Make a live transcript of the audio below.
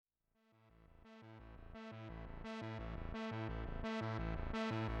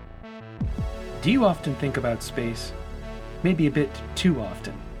Do you often think about space? Maybe a bit too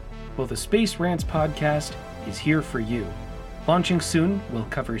often. Well, the Space Rants podcast is here for you. Launching soon, we'll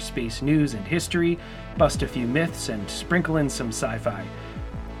cover space news and history, bust a few myths, and sprinkle in some sci-fi.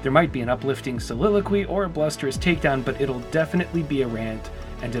 There might be an uplifting soliloquy or a blusterous takedown, but it'll definitely be a rant,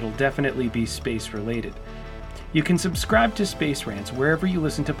 and it'll definitely be space-related. You can subscribe to Space Rants wherever you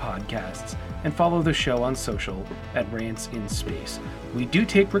listen to podcasts, and follow the show on social at Rants in Space. We do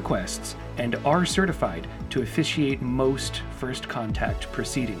take requests and are certified to officiate most first contact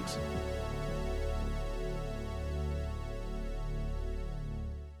proceedings.